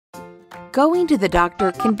Going to the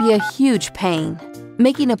doctor can be a huge pain.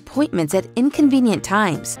 Making appointments at inconvenient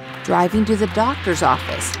times, driving to the doctor's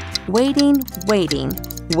office, waiting.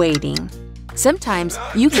 Sometimes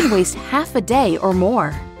you can waste half a day or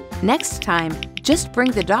more. Next time, just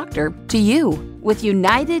bring the doctor to you with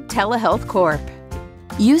United Telehealth Corp.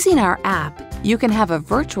 Using our app, you can have a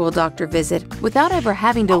virtual doctor visit without ever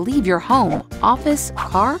having to leave your home, office,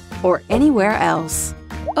 car, or anywhere else.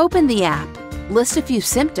 Open the app, list a few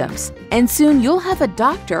symptoms, and soon you'll have a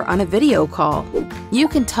doctor on a video call. You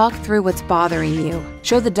can talk through what's bothering you,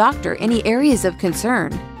 show the doctor any areas of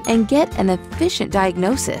concern, and get an efficient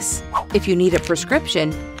diagnosis. If you need a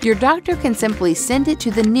prescription, your doctor can simply send it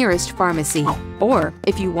to the nearest pharmacy. Or,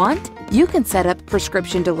 if you want, you can set up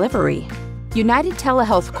prescription delivery. United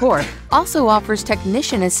Telehealth Corp also offers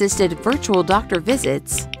technician-assisted virtual doctor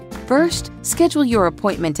visits. First, schedule your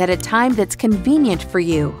appointment at a time that's convenient for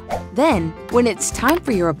you. Then, when it's time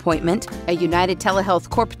for your appointment, a United Telehealth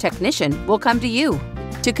Corp technician will come to you.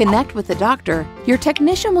 To connect with the doctor, your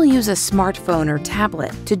technician will use a smartphone or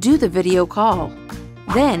tablet to do the video call.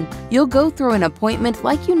 Then, you'll go through an appointment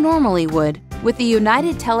like you normally would, with the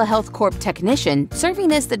United Telehealth Corp technician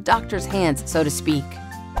serving as the doctor's hands, so to speak.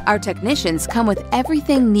 Our technicians come with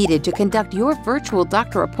everything needed to conduct your virtual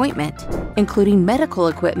doctor appointment, including medical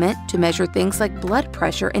equipment to measure things like blood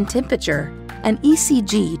pressure and temperature, an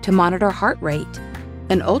ECG to monitor heart rate,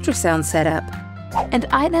 an ultrasound setup, and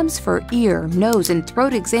items for ear, nose, and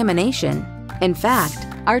throat examination. In fact,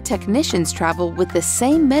 our technicians travel with the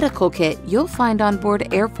same medical kit you'll find on board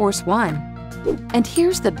Air Force One. And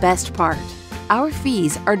here's the best part. Our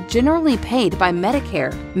fees are generally paid by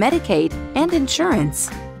Medicare, Medicaid, and insurance.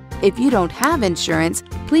 If you don't have insurance,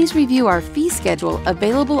 please review our fee schedule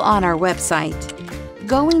available on our website.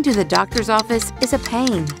 Going to the doctor's office is a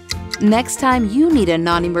pain. Next time you need a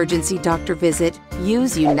non-emergency doctor visit,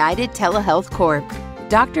 use United Telehealth Corp.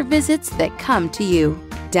 Doctor visits that come to you.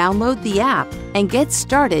 Download the app and get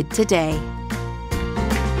started today.